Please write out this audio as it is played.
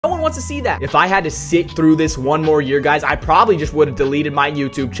one wants to see that. If I had to sit through this one more year, guys, I probably just would have deleted my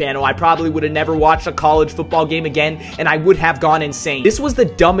YouTube channel. I probably would have never watched a college football game again, and I would have gone insane. This was the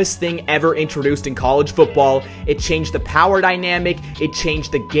dumbest thing ever introduced in college football. It changed the power dynamic, it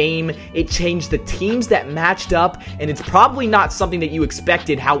changed the game, it changed the teams that matched up, and it's probably not something that you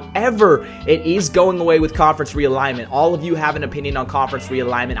expected. However, it is going away with conference realignment. All of you have an opinion on conference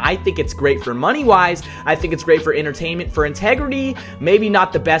realignment. I think it's great for money-wise. I think it's great for entertainment. For integrity, maybe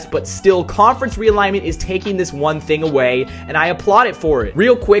not the best, but still, conference realignment is taking this one thing away, and I applaud it for it.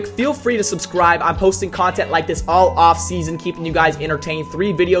 Real quick, feel free to subscribe. I'm posting content like this all off season, keeping you guys entertained,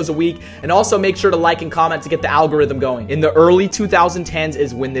 3 videos a week, and also make sure to like and comment to get the algorithm going. In the early 2010s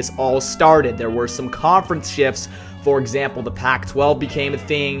is when this all started. There were some conference shifts. For example, the Pac-12 became a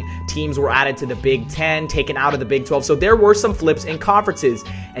thing, teams were added to the Big Ten, taken out of the Big 12, so there were some flips in conferences.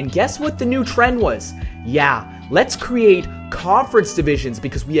 And guess what the new trend was? Yeah, let's create conference divisions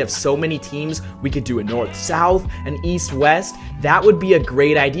because we have so many teams. We could do a north-south, an east-west. That would be a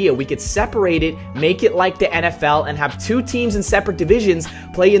great idea. We could separate it, make it like the NFL, and have 2 teams in separate divisions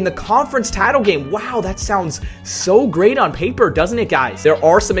play in the conference title game. Wow, that sounds so great on paper, doesn't it, guys? There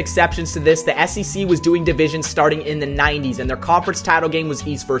are some exceptions to this. The SEC was doing divisions starting in the 90s, and their conference title game was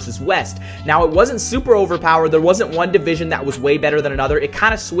East versus West. Now, it wasn't super overpowered. There wasn't one division that was way better than another. It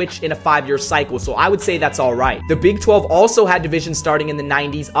kind of switched in a 5-year cycle, so I would say that's all right. The Big 12 also had divisions starting in the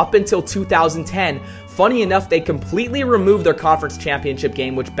 90s up until 2010. Funny enough, they completely removed their conference championship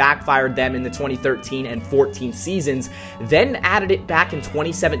game, which backfired them in the 2013 and 14 seasons, then added it back in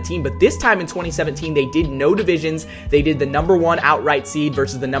 2017. But this time in 2017, they did no divisions. They did the #1 outright seed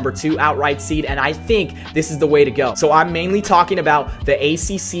versus the #2 outright seed, and I think this is the way to go. So I'm mainly talking about the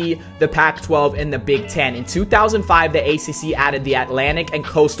ACC, the Pac-12, and the Big Ten. In 2005, the ACC added the Atlantic and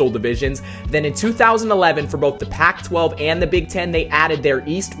Coastal divisions. Then in 2011, for both the Pac-12 and the Big Ten, they added their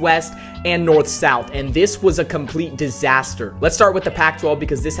East-West and North-South, and this was a complete disaster. Let's start with the Pac-12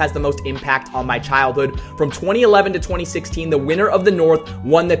 because this has the most impact on my childhood. From 2011 to 2016, the winner of the North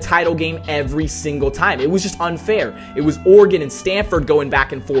won the title game every single time. It was just unfair. It was Oregon and Stanford going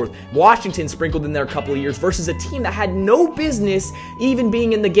back and forth, Washington sprinkled in there a couple of years versus a team that had no business even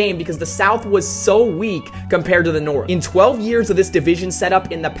being in the game because the South was so weak compared to the North. In 12 years of this division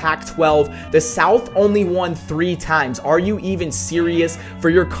setup in the Pac-12, the South only won 3 times. Are you even serious? For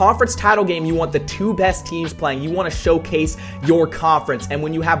your conference title game, you want the 2 best teams playing. You want to showcase your conference. And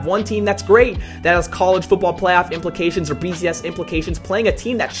when you have one team that's great, that has college football playoff implications or BCS implications, playing a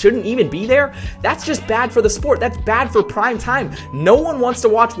team that shouldn't even be there, that's just bad for the sport. That's bad for prime time. No one wants to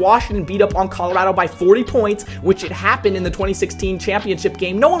watch Washington beat up on Colorado by 40 points, which it happened in the 2016 championship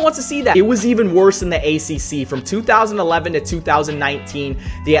game. No one wants to see that. It was even worse in the ACC. From 2011 to 2019,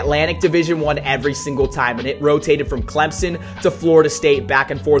 the Atlantic Division won every single time, and it rotated from Clemson to Florida State back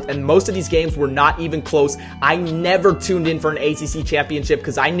and forth, and most of these games were not even close. I never tuned in for an ACC championship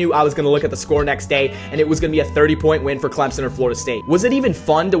because I knew I was going to look at the score next day and it was going to be a 30-point win for Clemson or Florida State. Was it even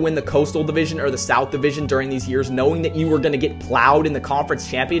fun to win the Coastal Division or the South Division during these years, knowing that you were going to get plowed in the conference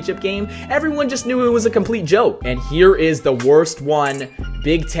championship game? Everyone just knew it was a complete joke. And here is the worst one.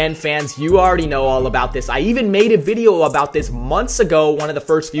 Big Ten fans, you already know all about this. I even made a video about this months ago, one of the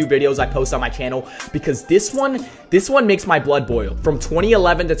first few videos I post on my channel, because this one makes my blood boil. From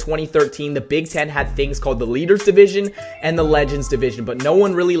 2011 to 2013, the Big Ten had things called the Leaders Division and the Legends Division, but no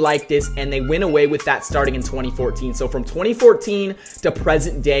one really liked this, and they went away with that starting in 2014. So from 2014 to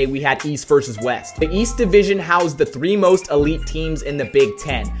present day, we had East versus West. The East Division housed the 3 most elite teams in the Big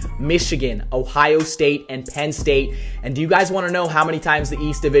Ten: Michigan, Ohio State, and Penn State. And do you guys want to know how many times the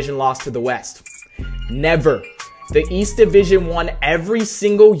East Division lost to the West? Never. The East Division won every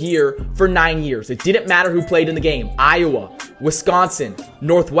single year for 9 years. It didn't matter who played in the game. Iowa, Wisconsin,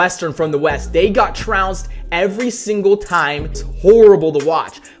 Northwestern from the West. They got trounced every single time. It's horrible to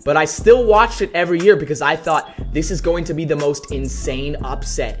watch, but I still watched it every year because I thought this is going to be the most insane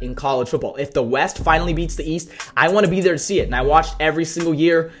upset in college football. If the West finally beats the East, I want to be there to see it. And I watched every single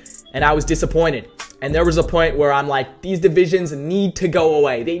year, and I was disappointed. And there was a point where I'm like, these divisions need to go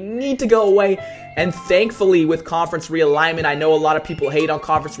away. They need to go away. And thankfully, with conference realignment, I know a lot of people hate on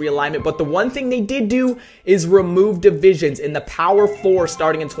conference realignment, but the one thing they did do is remove divisions. In the Power 4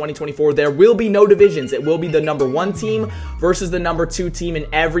 starting in 2024, there will be no divisions. It will be the #1 team versus the #2 team in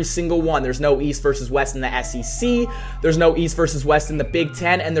every single one. There's no East versus West in the SEC. There's no East versus West in the Big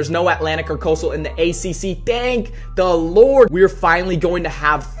Ten, and there's no Atlantic or Coastal in the ACC. Thank the Lord. We're finally going to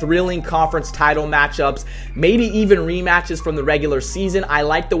have thrilling conference title matchups, maybe even rematches from the regular season. I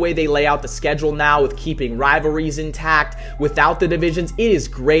like the way they lay out the schedule now with keeping rivalries intact without the divisions. It is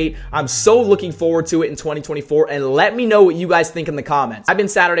great. I'm so looking forward to it in 2024, and let me know what you guys think in the comments. I've been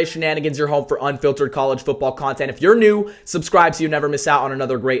Saturday Shenanigans, your home for unfiltered college football content. If you're new, subscribe so you never miss out on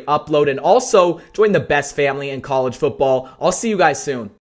another great upload, and also join the best family in college football. I'll see you guys soon.